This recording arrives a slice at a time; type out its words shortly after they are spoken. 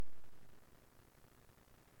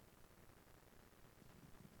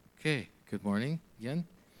Okay, good morning again.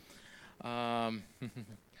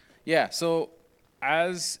 Yeah, so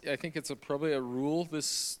as I think it's probably a rule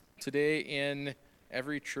this today in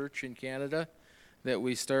every church in Canada that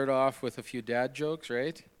we start off with a few dad jokes,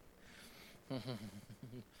 right?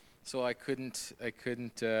 So I couldn't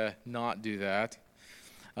not do that.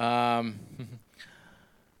 Um,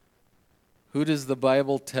 who does the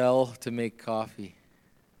Bible tell to make coffee?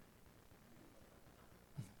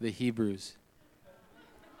 The Hebrews.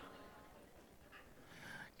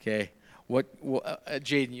 Okay.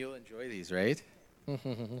 Jaden, you'll enjoy these, right?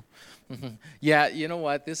 Yeah, you know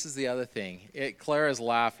what? This is the other thing. Clara's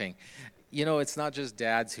laughing. You know, it's not just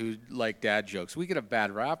dads who like dad jokes. We get a bad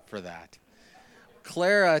rap for that.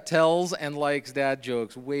 Clara tells and likes dad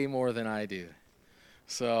jokes way more than I do.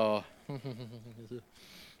 So,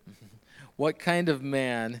 what kind of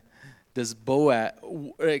man does Boaz,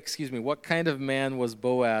 excuse me, what kind of man was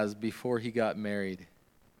Boaz before he got married?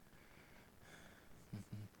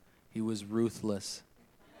 He was ruthless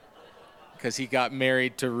because he got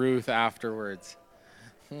married to Ruth afterwards.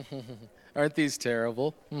 Aren't these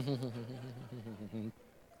terrible?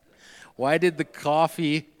 Why did the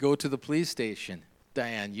coffee go to the police station?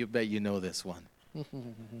 Diane, you bet you know this one.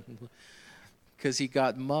 Because he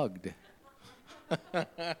got mugged.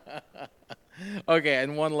 Okay,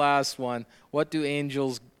 and one last one.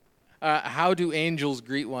 How do angels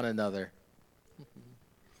greet one another?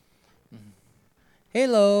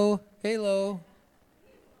 Hello, hello.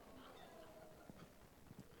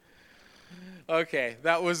 Okay,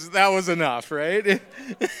 that was enough, right?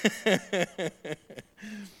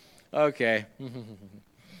 Okay.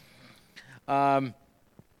 I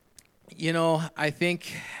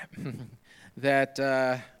think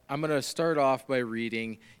that I'm going to start off by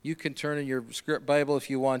reading. You can turn in your script Bible if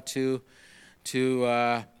you want to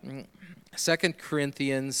 2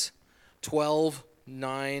 Corinthians 12,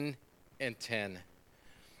 9, and 10.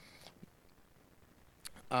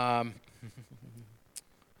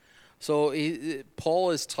 So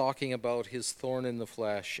Paul is talking about his thorn in the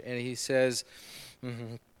flesh, and he says,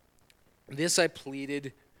 "This I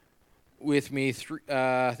pleaded with me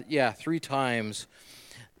three times,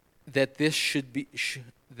 that this should be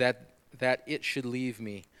that it should leave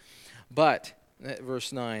me. But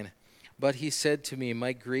verse 9, but he said to me,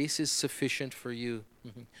 my grace is sufficient for you,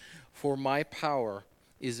 for my power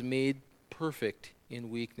is made perfect in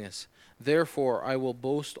weakness. Therefore I will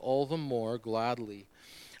boast all the more gladly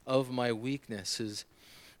of my weaknesses,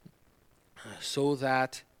 so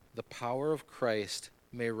that the power of Christ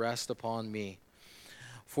may rest upon me.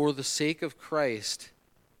 For the sake of Christ,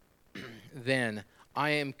 then,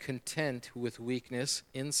 I am content with weakness,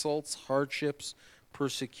 insults, hardships,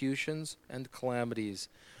 persecutions, and calamities.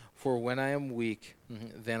 For when I am weak,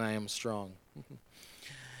 then I am strong."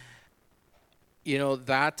 You know,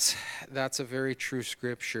 that's a very true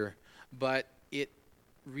scripture, but it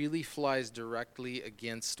really flies directly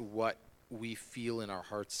against what we feel in our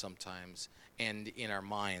hearts sometimes and in our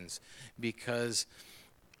minds, because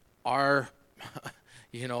our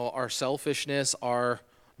our selfishness, our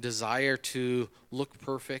desire to look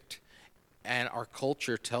perfect, and our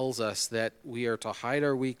culture tells us that we are to hide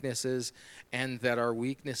our weaknesses and that our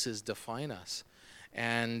weaknesses define us.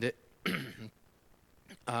 And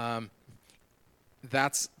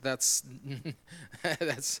that's that's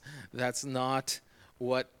not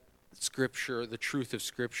what Scripture, the truth of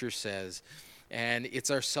Scripture says. And it's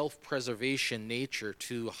our self-preservation nature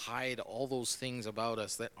to hide all those things about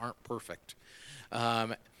us that aren't perfect.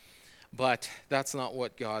 But that's not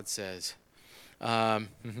what God says.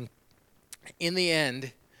 In the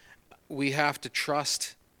end, we have to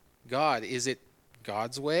trust God. Is it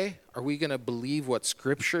God's way? Are we going to believe what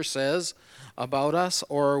Scripture says about us,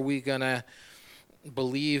 or are we going to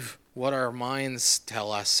believe what our minds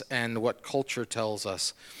tell us and what culture tells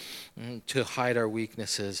us to hide our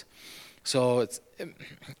weaknesses? So it's,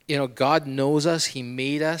 God knows us. He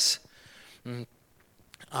made us.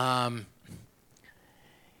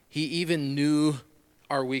 He even knew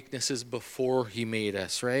our weaknesses before he made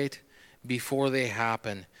us, right? Before they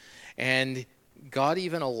happen. And God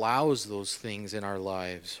even allows those things in our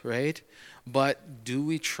lives, right? But do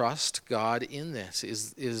we trust God in this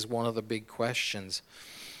is one of the big questions.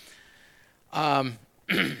 Many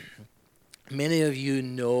of you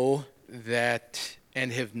know that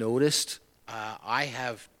and have noticed I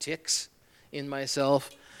have tics in myself.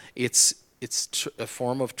 It's a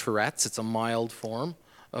form of Tourette's. It's a mild form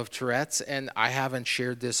of Tourette's, and I haven't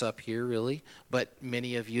shared this up here really, but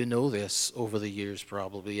many of you know this over the years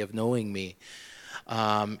probably of knowing me.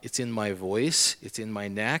 It's in my voice, it's in my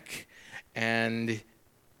neck, and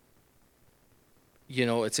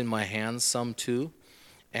it's in my hands some too.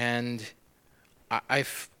 And I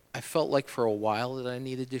felt like for a while that I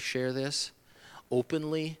needed to share this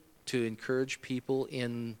openly to encourage people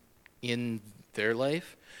in their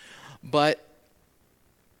life. But,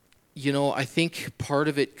 I think part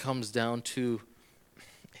of it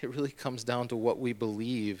really comes down to what we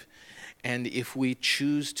believe. And if we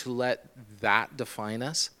choose to let that define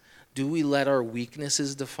us, do we let our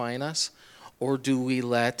weaknesses define us? Or do we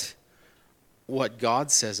let what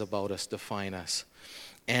God says about us define us?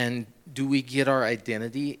 And do we get our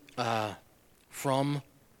identity from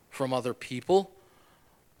other people?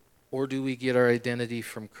 Or do we get our identity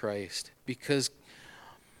from Christ? Because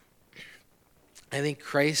I think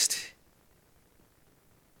Christ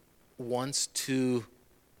wants to,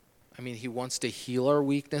 he wants to heal our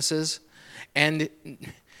weaknesses. And,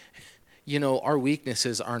 our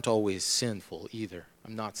weaknesses aren't always sinful either.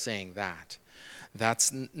 I'm not saying that.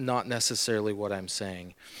 That's not necessarily what I'm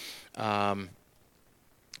saying. I'm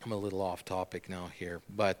a little off topic now here,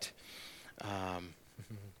 but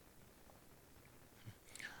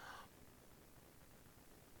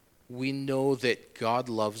we know that God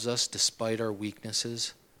loves us despite our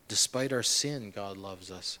weaknesses. Despite our sin, God loves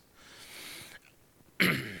us.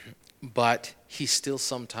 But he still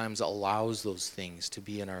sometimes allows those things to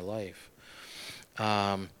be in our life.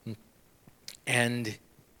 And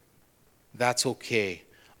that's okay.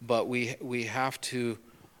 But we have to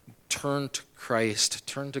turn to Christ,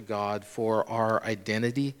 turn to God for our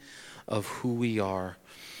identity of who we are.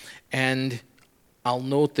 And I'll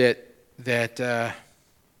note that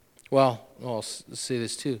I'll say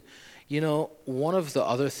this too. One of the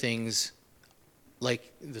other things,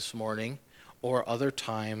 like this morning or other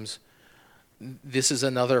times, this is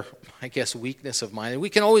another, I guess, weakness of mine. And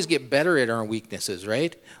we can always get better at our weaknesses,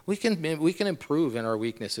 right? We can improve in our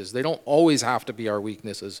weaknesses. They don't always have to be our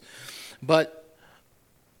weaknesses. But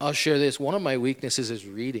I'll share this. One of my weaknesses is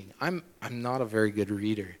reading. I'm not a very good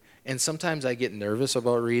reader. And sometimes I get nervous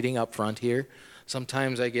about reading up front here.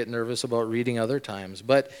 Sometimes I get nervous about reading other times.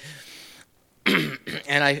 But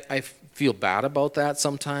and I feel bad about that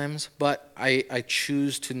sometimes, but I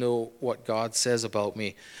choose to know what God says about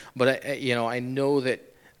me. But I know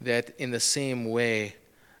that in the same way,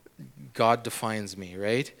 God defines me,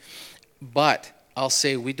 right? But I'll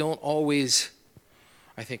say we don't always,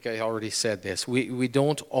 I think I already said this, we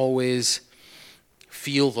don't always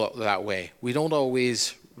feel that way. We don't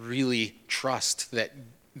always really trust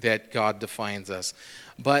that God defines us.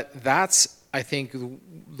 But that's, I think,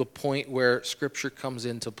 the point where Scripture comes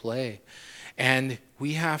into play. And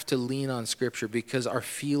we have to lean on Scripture because our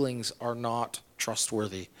feelings are not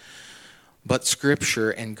trustworthy. But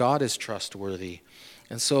Scripture and God is trustworthy.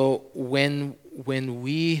 And so when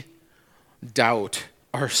we doubt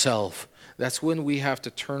ourselves, that's when we have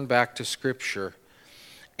to turn back to Scripture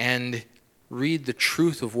and read the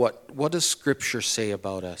truth of what does Scripture say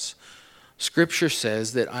about us. Scripture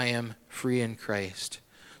says that I am free in Christ.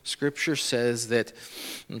 Scripture says that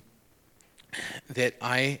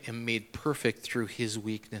I am made perfect through his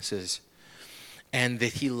weaknesses and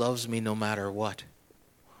that he loves me no matter what,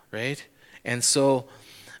 right? And so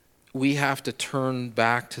we have to turn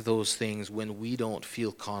back to those things when we don't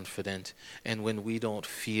feel confident and when we don't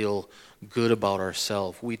feel good about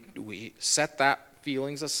ourselves. We set that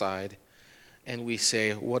feelings aside and we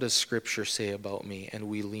say, what does Scripture say about me? And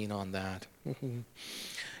we lean on that.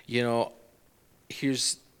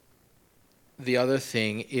 Here's the other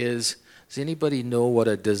thing is, does anybody know what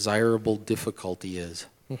a desirable difficulty is?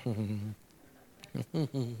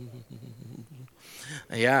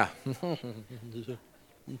 Yeah.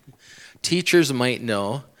 Teachers might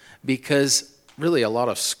know because really a lot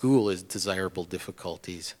of school is desirable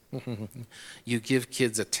difficulties. You give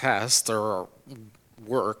kids a test or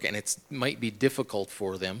work and it might be difficult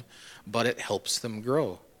for them, but it helps them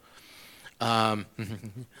grow.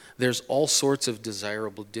 There's all sorts of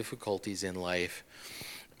desirable difficulties in life.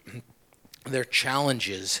 They're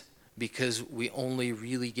challenges because we only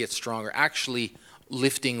really get stronger. Actually,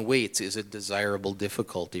 lifting weights is a desirable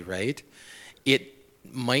difficulty, right? It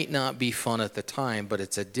might not be fun at the time, but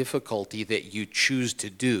it's a difficulty that you choose to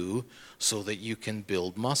do so that you can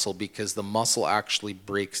build muscle, because the muscle actually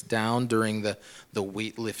breaks down during the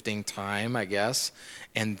weightlifting time, I guess,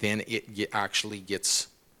 and then it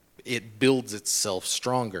builds itself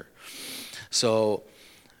stronger. So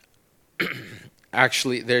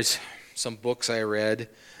actually, there's some books I read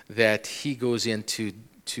that he goes into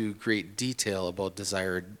great detail about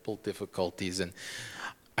desirable difficulties, and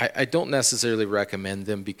I don't necessarily recommend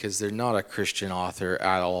them because they're not a Christian author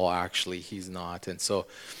at all. Actually, he's not, and so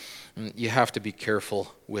you have to be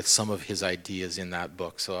careful with some of his ideas in that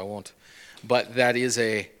book. So I won't, but that is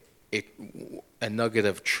a a nugget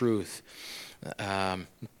of truth. And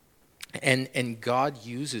God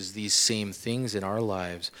uses these same things in our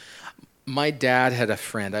lives. My dad had a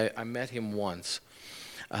friend. I met him once.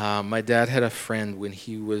 My dad had a friend when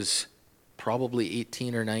he was probably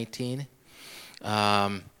 18 or 19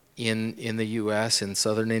 in the U.S., in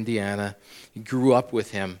southern Indiana. He grew up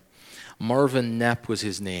with him. Marvin Knapp was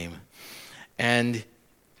his name. And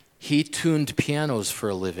he tuned pianos for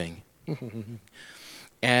a living.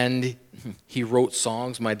 And he wrote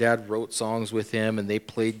songs. My dad wrote songs with him, and they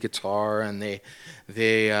played guitar, and they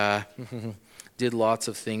did lots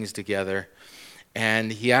of things together.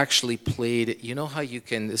 And he actually played, you know how you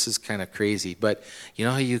can, this is kind of crazy, but you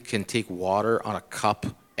know how you can take water on a cup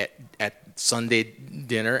at Sunday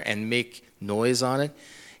dinner and make noise on it?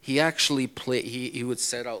 He actually played, he would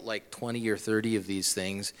set out like 20 or 30 of these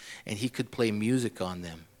things, and he could play music on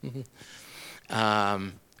them,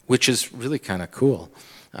 which is really kind of cool.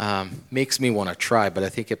 Makes me want to try, but I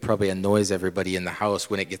think it probably annoys everybody in the house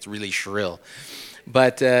when it gets really shrill.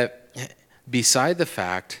 But beside the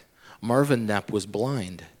fact, Marvin Knapp was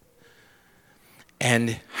blind.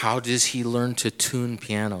 And how does he learn to tune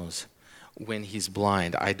pianos when he's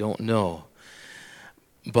blind? I don't know.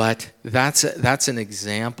 But that's an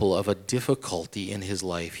example of a difficulty in his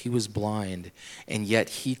life. He was blind, and yet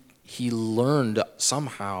he learned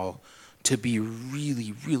somehow to be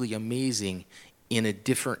really, really amazing in a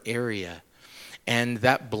different area. And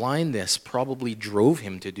that blindness probably drove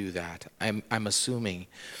him to do that, I'm assuming.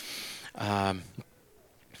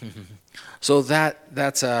 So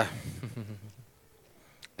that's an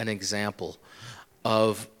example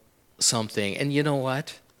of something. And you know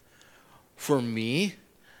what? For me,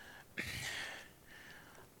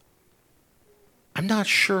 I'm not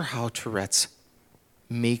sure how Tourette's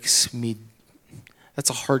makes me, that's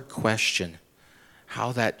a hard question,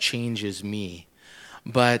 how that changes me.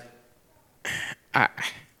 But I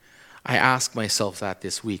asked myself that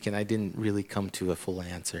this week, and I didn't really come to a full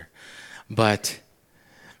answer. But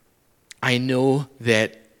I know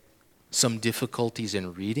that some difficulties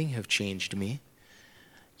in reading have changed me.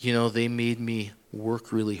 You know, they made me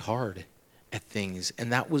work really hard at things,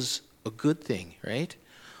 and that was a good thing, right?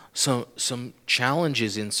 So some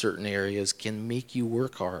challenges in certain areas can make you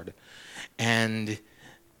work hard, and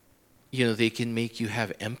you know, they can make you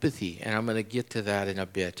have empathy, and I'm going to get to that in a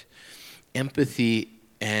bit. Empathy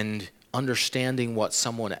and understanding what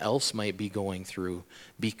someone else might be going through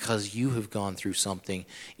because you have gone through something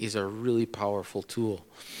is a really powerful tool.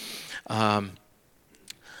 So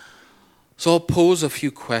I'll pose a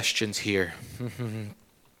few questions here.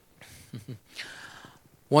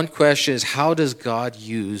 One question is, how does God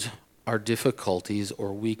use our difficulties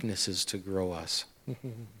or weaknesses to grow us?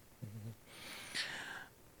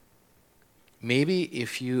 Maybe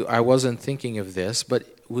I wasn't thinking of this, but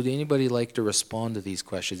would anybody like to respond to these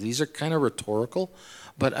questions? These are kind of rhetorical,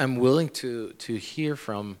 but I'm willing to hear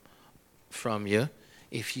from you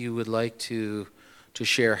if you would like to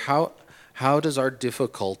share how does our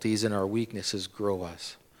difficulties and our weaknesses grow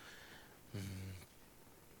us?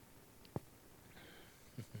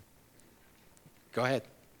 Go ahead,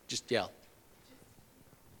 just yell.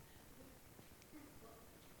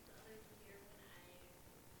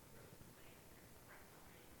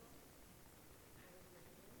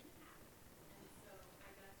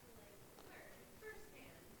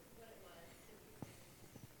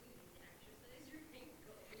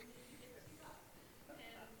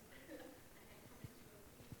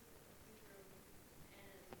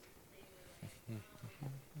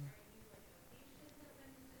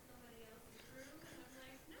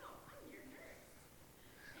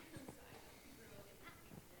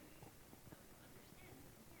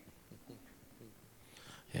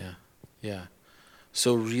 Yeah.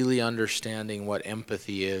 So really understanding what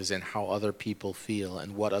empathy is and how other people feel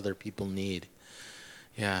and what other people need.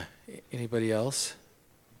 Yeah. Anybody else?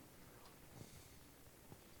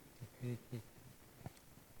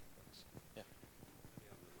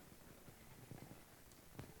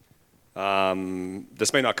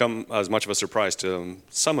 This may not come as much of a surprise to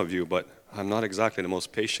some of you, but I'm not exactly the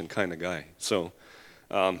most patient kind of guy. So,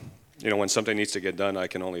 when something needs to get done, I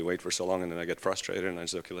can only wait for so long, and then I get frustrated, and I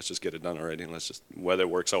say, okay, let's just get it done already, and whether it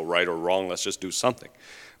works out right or wrong, let's just do something.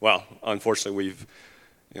 Well, unfortunately,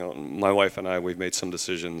 my wife and I, we've made some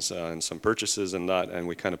decisions and some purchases and that, and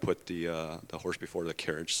we kind of put the horse before the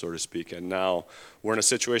carriage, so to speak. And now we're in a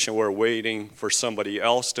situation where we're waiting for somebody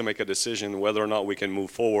else to make a decision whether or not we can move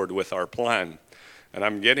forward with our plan. And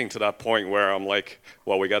I'm getting to that point where I'm like,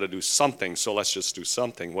 well, we got to do something, so let's just do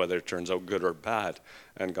something, whether it turns out good or bad.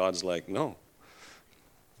 And God's like, no,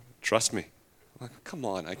 trust me. I'm like, come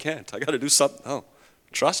on, I can't. I got to do something. Oh,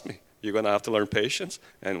 trust me. You're going to have to learn patience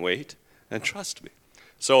and wait and trust me.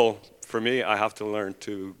 So for me, I have to learn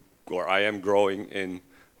I am growing in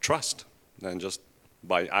trust and just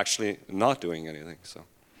by actually not doing anything. So.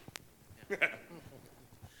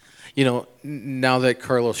 Now that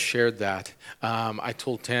Carlos shared that, I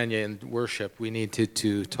told Tanya in worship we needed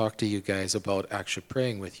to talk to you guys about actually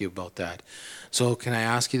praying with you about that. So can I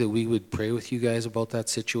ask you that we would pray with you guys about that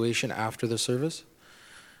situation after the service?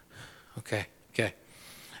 Okay.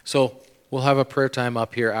 So we'll have a prayer time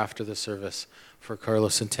up here after the service for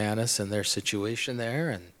Carlos and Tanis and their situation there,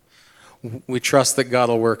 and we trust that God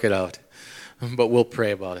will work it out, but we'll pray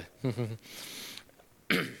about it.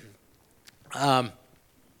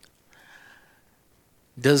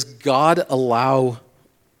 Does God allow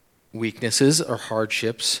weaknesses or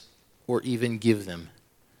hardships or even give them?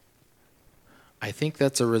 I think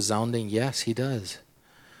that's a resounding yes, he does.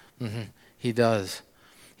 He does.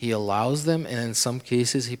 He allows them, and in some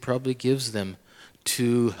cases he probably gives them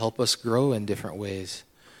to help us grow in different ways.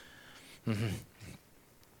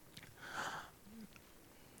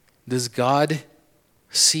 Does God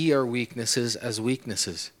see our weaknesses as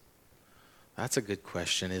weaknesses? That's a good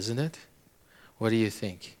question, isn't it? What do you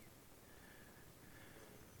think?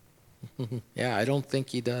 Yeah, I don't think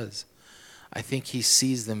he does. I think he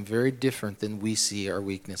sees them very different than we see our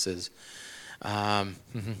weaknesses. I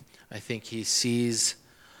think he sees,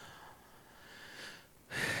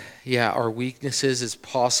 our weaknesses is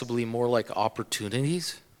possibly more like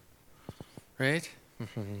opportunities, right?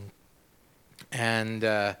 And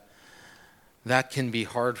that can be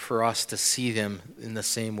hard for us to see them in the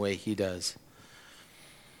same way he does.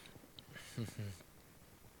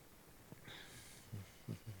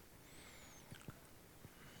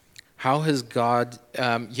 How has God,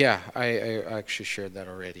 I actually shared that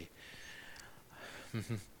already.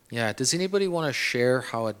 Does anybody want to share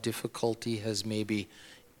how a difficulty has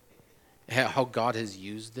how God has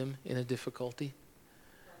used them in a difficulty?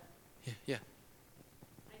 Yeah.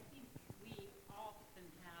 I think we often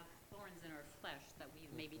have thorns in our flesh that we've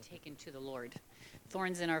maybe taken to the Lord.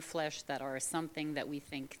 Thorns in our flesh that are something that we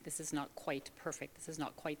think, this is not quite perfect, this is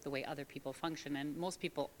not quite the way other people function. And most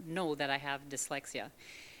people know that I have dyslexia.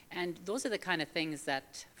 And those are the kind of things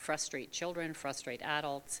that frustrate children, frustrate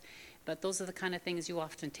adults, but those are the kind of things you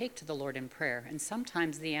often take to the Lord in prayer. And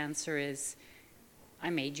sometimes the answer is, I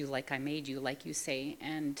made you, like you say,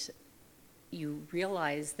 and you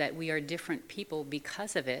realize that we are different people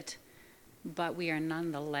because of it, but we are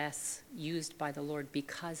nonetheless used by the Lord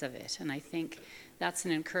because of it. And I think that's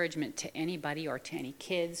an encouragement to anybody or to any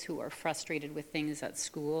kids who are frustrated with things at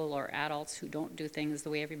school or adults who don't do things the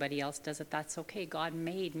way everybody else does it. That's okay. God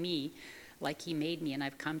made me like he made me, and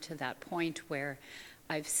I've come to that point where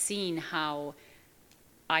I've seen how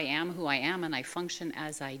I am who I am and I function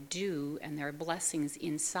as I do, and there are blessings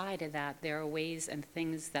inside of that. There are ways and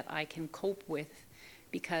things that I can cope with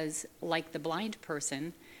because, like the blind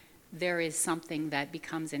person, there is something that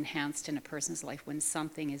becomes enhanced in a person's life. When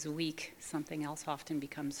something is weak, something else often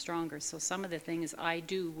becomes stronger. So some of the things I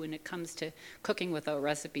do when it comes to cooking without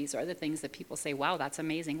recipes are the things that people say, wow, that's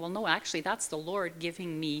amazing. Well, no, actually, that's the Lord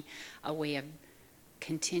giving me a way of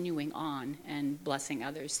continuing on and blessing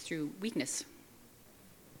others through weakness.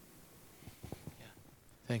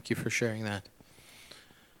 Thank you for sharing that.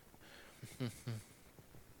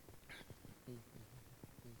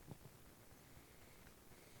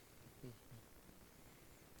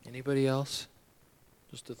 Anybody else?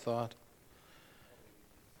 Just a thought.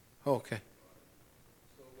 Oh, okay.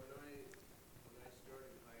 So when I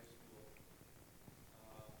started high school,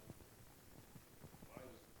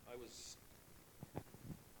 I was.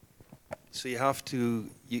 So you have to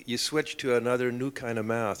you switch to another new kind of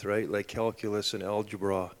math, right? Like calculus and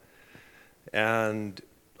algebra, and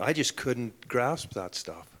I just couldn't grasp that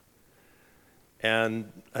stuff.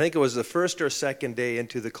 And I think it was the first or second day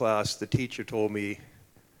into the class, the teacher told me,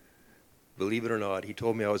 believe it or not, he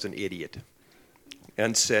told me I was an idiot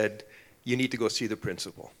and said, you need to go see the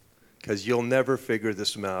principal because you'll never figure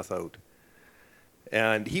this math out.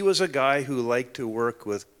 And he was a guy who liked to work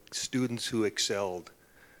with students who excelled,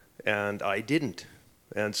 and I didn't.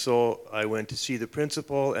 And so I went to see the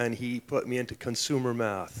principal, and he put me into consumer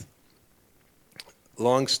math.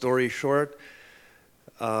 Long story short,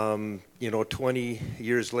 20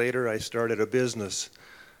 years later, I started a business,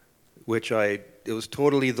 it was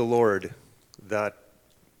totally the Lord that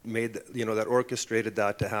made, that orchestrated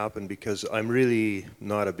that to happen, because I'm really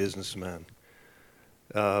not a businessman.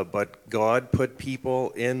 But God put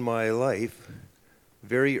people in my life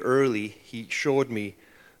very early. He showed me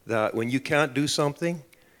that when you can't do something,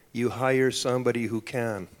 you hire somebody who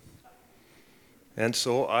can. And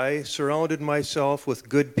so I surrounded myself with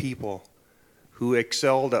good people who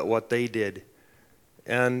excelled at what they did.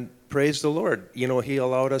 And praise the Lord, he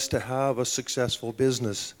allowed us to have a successful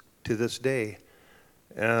business to this day.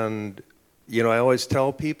 And, I always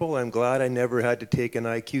tell people I'm glad I never had to take an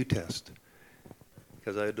IQ test,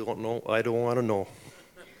 because I don't want to know.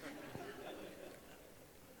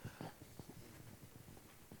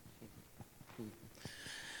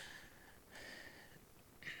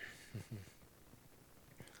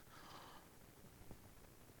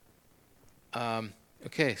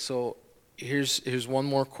 Okay, so here's one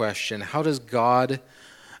more question. How does God,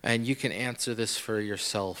 and you can answer this for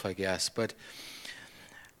yourself, I guess, but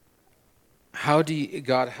how do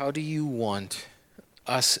you want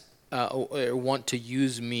us, or want to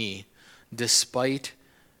use me despite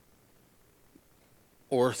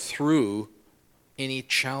or through any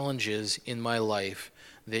challenges in my life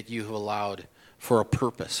that you have allowed for a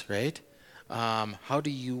purpose, right? How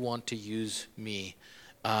do you want to use me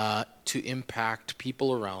to impact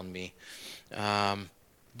people around me,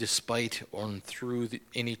 despite or through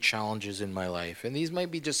any challenges in my life? And these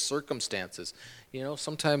might be just circumstances.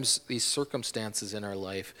 Sometimes these circumstances in our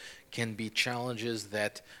life can be challenges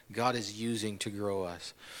that God is using to grow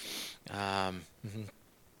us.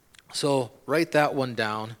 So write that one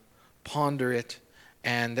down, ponder it,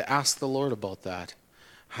 and ask the Lord about that,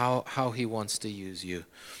 how He wants to use you.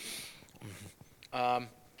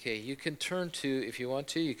 Okay, you can turn to, if you want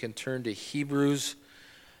to, you can turn to Hebrews,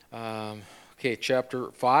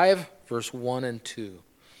 chapter 5, verse 1 and 2.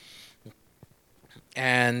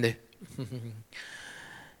 And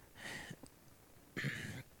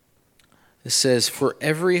it says, "For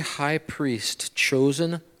every high priest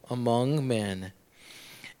chosen among men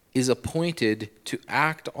is appointed to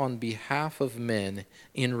act on behalf of men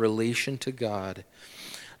in relation to God,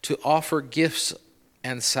 to offer gifts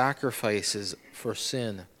and sacrifices for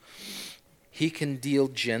sin. He can deal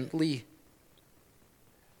gently.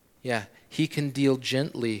 He can deal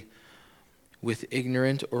gently with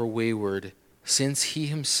ignorant or wayward, since he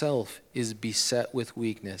himself is beset with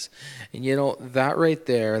weakness." And that right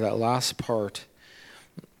there, that last part,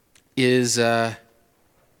 is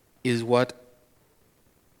what,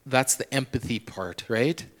 that's the empathy part,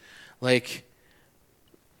 right? Like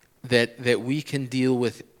that we can deal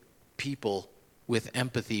with people with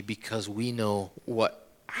empathy because we know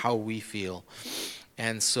how we feel.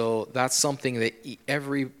 And so that's something that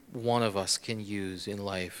every one of us can use in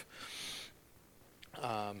life.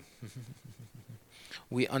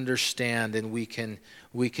 We understand, and we can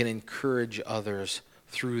encourage others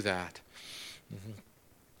through that.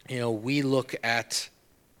 We look at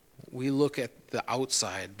the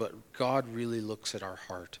outside, but God really looks at our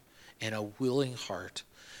heart, and a willing heart.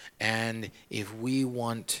 And if we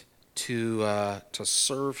want to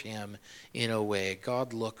serve Him in a way,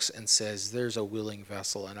 God looks and says, "There's a willing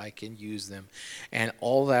vessel, and I can use them." And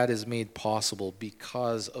all that is made possible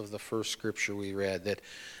because of the first scripture we read,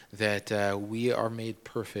 that we are made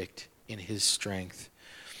perfect in His strength.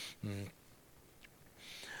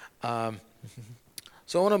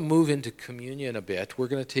 So I want to move into communion a bit. We're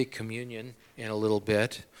going to take communion in a little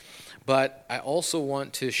bit. But I also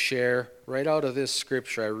want to share right out of this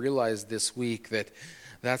scripture. I realized this week that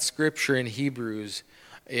scripture in Hebrews,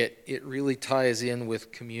 it really ties in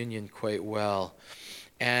with communion quite well.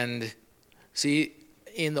 And see,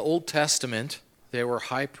 in the Old Testament, there were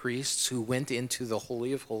high priests who went into the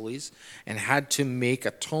Holy of Holies and had to make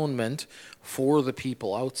atonement for the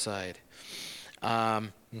people outside,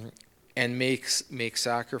 and make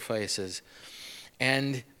sacrifices.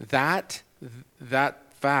 And that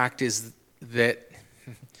fact is that,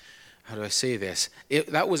 how do I say this?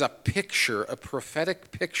 That was a picture, a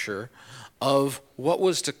prophetic picture of what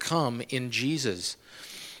was to come in Jesus.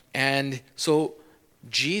 And so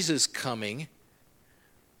Jesus coming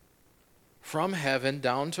from heaven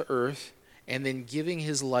down to earth and then giving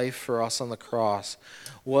His life for us on the cross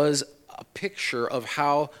was a picture of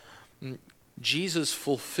how Jesus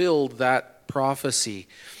fulfilled that prophecy.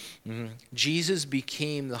 Jesus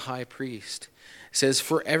became the high priest. It says,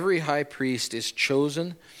 "For every high priest is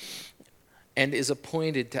chosen and is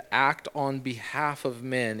appointed to act on behalf of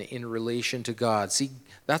men in relation to God." See,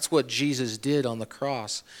 that's what Jesus did on the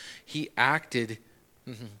cross. He acted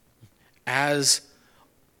as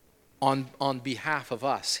on behalf of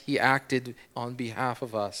us. He acted on behalf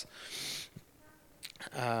of us.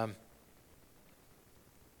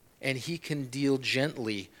 And He can deal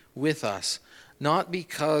gently with us, not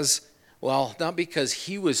because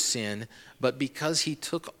He was sin, but because He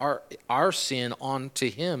took our sin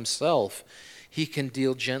onto Himself. He can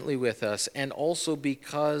deal gently with us, and also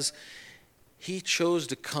because he chose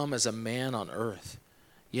to come as a man on earth.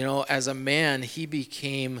 You know, as a man, he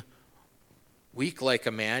became weak like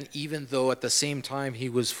a man, even though at the same time he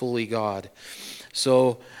was fully God.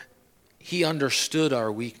 So he understood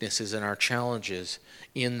our weaknesses and our challenges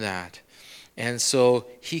in that. And so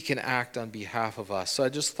he can act on behalf of us. So I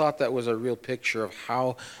just thought that was a real picture of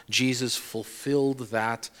how Jesus fulfilled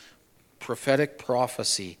that prophetic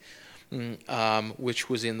prophecy, which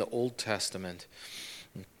was in the Old Testament.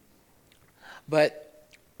 But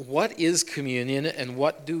what is communion and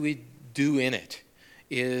what do we do in it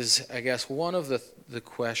is, I guess, one of the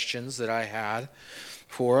questions that I had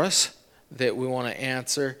for us that we want to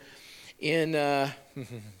answer. In 1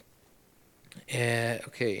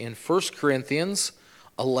 Corinthians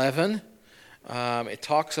 11, it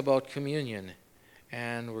talks about communion.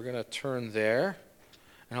 And we're going to turn there.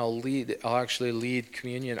 And I'll actually lead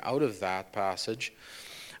communion out of that passage.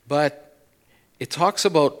 But it talks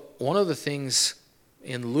about one of the things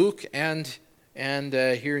in Luke and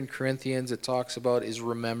here in Corinthians it talks about is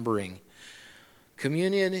remembering.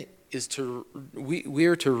 Communion is we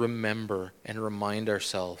are to remember and remind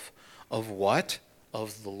ourselves of what?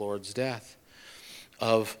 Of the Lord's death,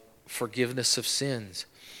 of forgiveness of sins.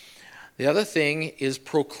 The other thing is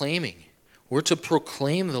proclaiming. We're to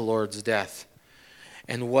proclaim the Lord's death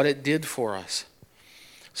and what it did for us.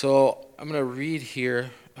 So I'm going to read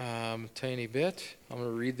here a tiny bit. I'm going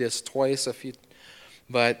to read this twice,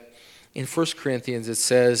 but in 1 Corinthians it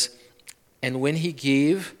says, and when he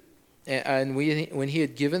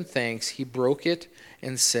had given thanks, he broke it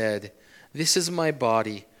and said, "This is my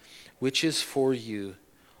body, which is for you.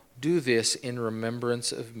 Do this in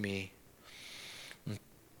remembrance of me."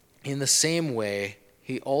 In the same way,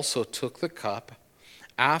 he also took the cup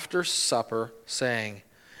after supper, saying,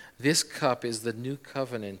 "This cup is the new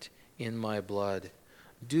covenant in my blood.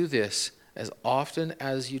 Do this as often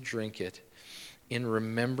as you drink it in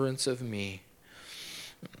remembrance of me.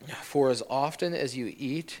 For as often as you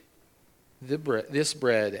eat this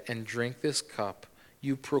bread and drink this cup,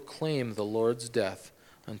 you proclaim the Lord's death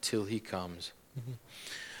until he comes." Mm-hmm.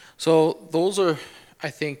 So those are,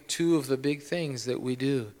 I think, two of the big things that we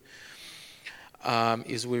do,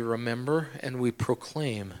 is we remember and we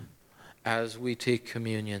proclaim as we take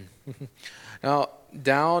communion. Now,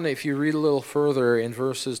 down, if you read a little further in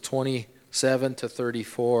verses 27 to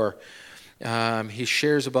 34, he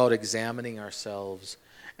shares about examining ourselves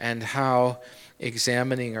and how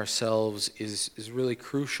examining ourselves is really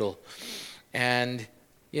crucial. And,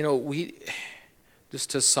 you know,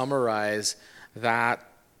 just to summarize that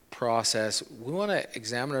process, we want to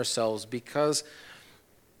examine ourselves because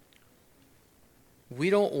we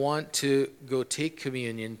don't want to go take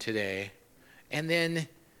communion today and then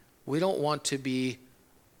we don't want to be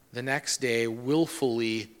the next day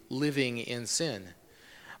willfully living in sin.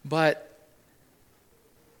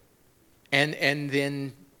 And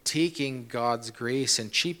then taking God's grace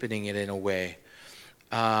and cheapening it in a way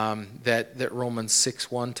that Romans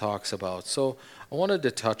 6:1 talks about. So I wanted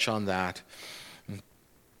to touch on that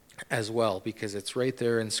as well because it's right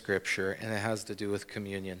there in Scripture and it has to do with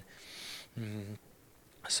communion.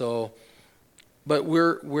 So, but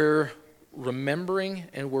we're remembering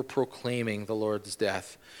and we're proclaiming the Lord's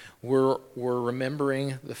death. We're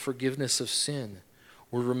remembering the forgiveness of sin.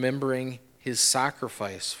 We're remembering his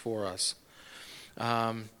sacrifice for us.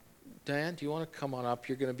 Diane, do you want to come on up?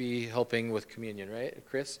 You're going to be helping with communion, right?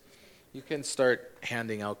 Chris, you can start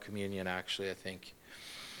handing out communion, actually, I think.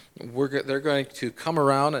 They're going to come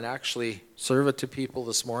around and actually serve it to people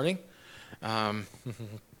this morning.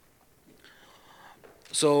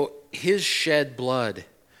 So his shed blood,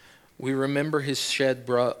 we remember his shed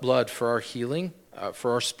blood for our healing,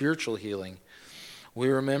 for our spiritual healing. We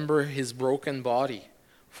remember his broken body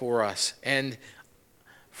for us and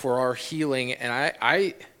for our healing. And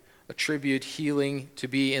I attribute healing to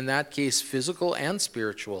be, in that case, physical and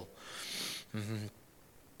spiritual.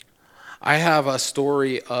 I have a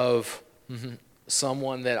story of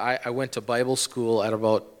someone that I went to Bible school at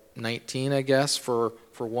about 19, I guess, for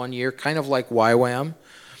 1 year, kind of like YWAM.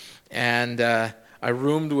 And I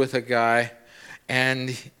roomed with a guy,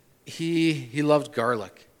 and he loved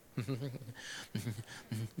garlic.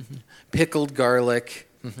 Pickled garlic,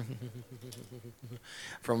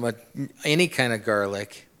 from any kind of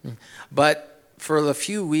garlic. But for the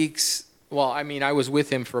few weeks, well, I mean, I was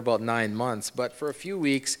with him for about 9 months, but for a few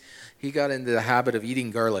weeks, he got into the habit of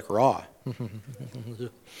eating garlic raw.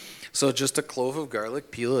 So just a clove of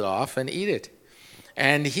garlic, peel it off, and eat it.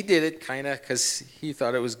 And he did it kind of because he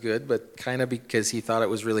thought it was good, but kind of because he thought it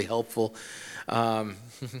was really helpful. I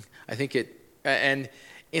think and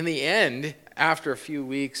in the end, after a few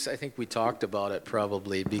weeks, I think we talked about it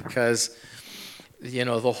probably because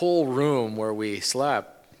the whole room where we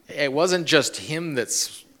slept, it wasn't just him that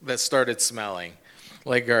started smelling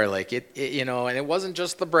like garlic. And it wasn't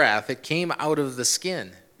just the breath. It came out of the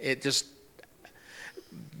skin. It just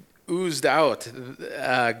oozed out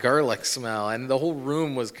garlic smell, and the whole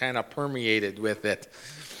room was kind of permeated with it.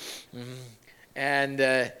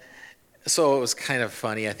 And so it was kind of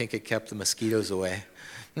funny. I think it kept the mosquitoes away.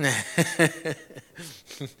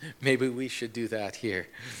 Maybe we should do that here.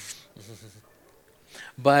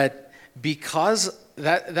 But because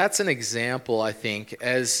that's an example, I think,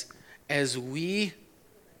 as we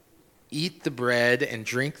eat the bread and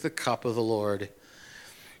drink the cup of the Lord,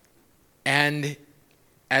 and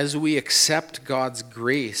as we accept God's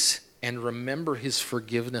grace and remember his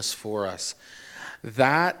forgiveness for us,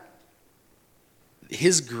 that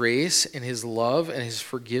his grace and his love and his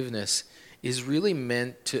forgiveness is really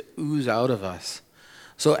meant to ooze out of us.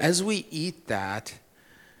 So as we eat that,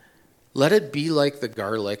 let it be like the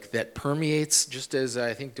garlic that permeates, just as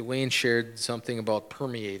I think Dwayne shared something about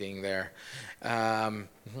permeating there. And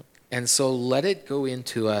so let it go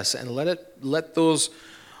into us, and let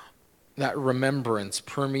that remembrance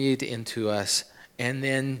permeate into us and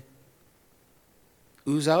then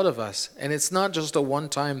ooze out of us. And it's not just a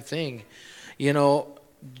one-time thing.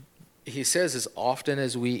 He says, as often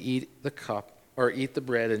as we eat the cup, or eat the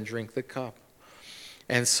bread and drink the cup.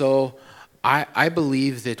 And so I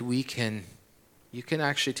believe that you can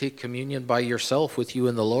actually take communion by yourself with you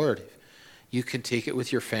and the Lord. You can take it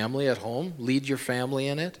with your family at home, lead your family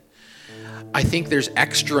in it. I think there's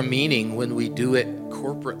extra meaning when we do it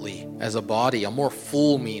corporately as a body, a more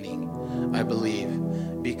full meaning, I believe,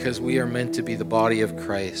 because we are meant to be the body of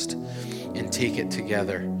Christ and take it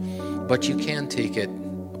together. But you can take it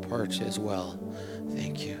apart as well.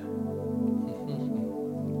 Thank you.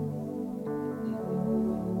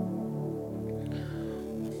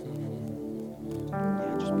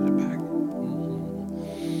 Yeah, just put it back.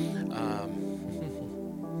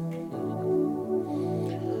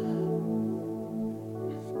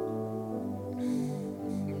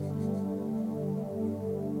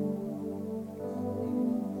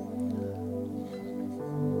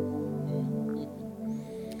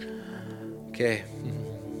 Okay,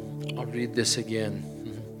 I'll read this again.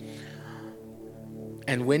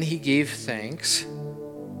 And when he gave thanks,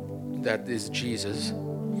 that is Jesus.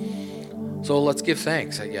 So let's give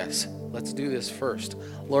thanks, I guess. Let's do this first.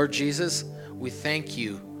 Lord Jesus, we thank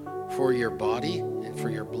you for your body and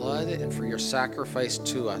for your blood and for your sacrifice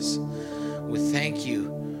to us. We thank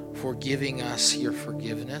you for giving us your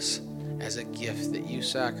forgiveness as a gift that you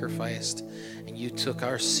sacrificed, and you took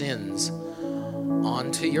our sins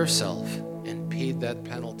onto yourself and paid that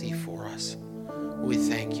penalty for us. We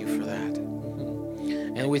thank you for that.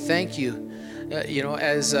 And we thank you,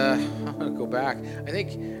 as I'm going to go back, I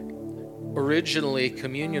think originally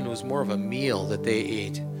communion was more of a meal that they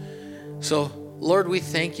ate. So, Lord, we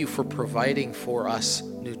thank you for providing for us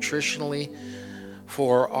nutritionally,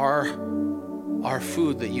 for our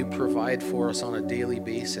food that you provide for us on a daily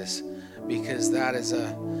basis, because that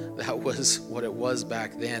was what it was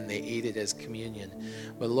back then. They ate it as communion.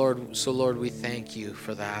 But Lord, we thank you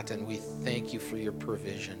for that, and we thank you for your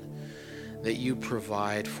provision that you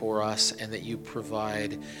provide for us, and that you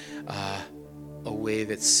provide a way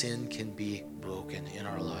that sin can be broken in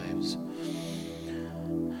our lives.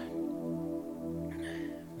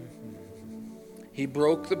 He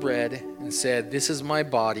broke the bread and said, "This is my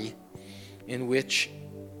body, in which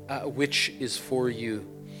is for you.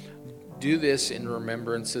 Do this in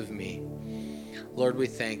remembrance of me." Lord, we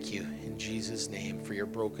thank you in Jesus' name for your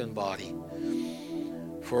broken body,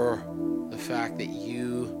 for the fact that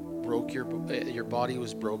your body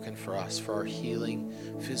was broken for us, for our healing,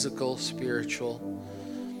 physical, spiritual.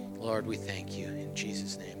 Lord, we thank you in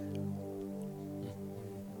Jesus' name.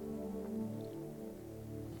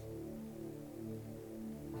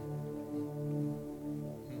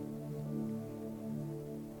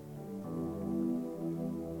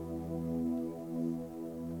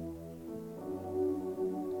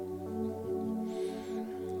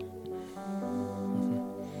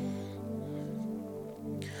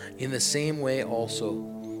 In the same way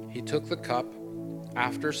also, he took the cup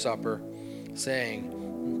after supper, saying,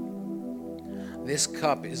 "This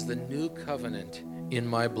cup is the new covenant in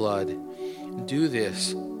my blood. Do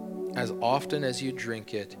this as often as you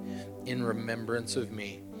drink it in remembrance of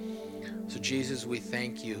me." So Jesus, we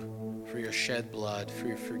thank you for your shed blood, for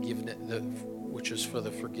your forgiveness, which is for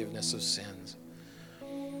the forgiveness of sins.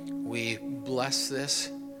 We bless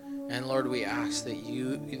this. And Lord, we ask that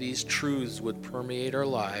these truths would permeate our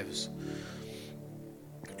lives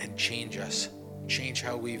and change us. Change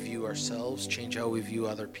how we view ourselves, change how we view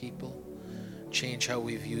other people. change how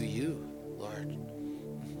we view you, Lord.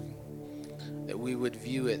 That we would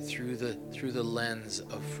view it through the lens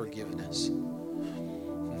of forgiveness.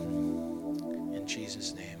 In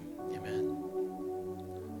Jesus' name, amen.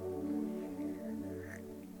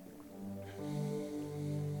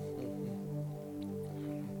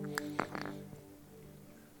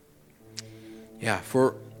 Yeah,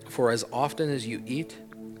 for as often as you eat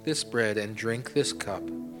this bread and drink this cup,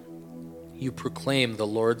 you proclaim the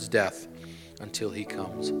Lord's death until he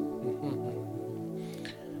comes.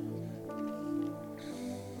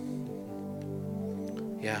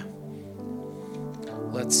 Yeah.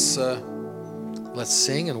 Let's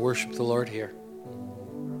sing and worship the Lord here.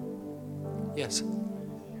 Yes.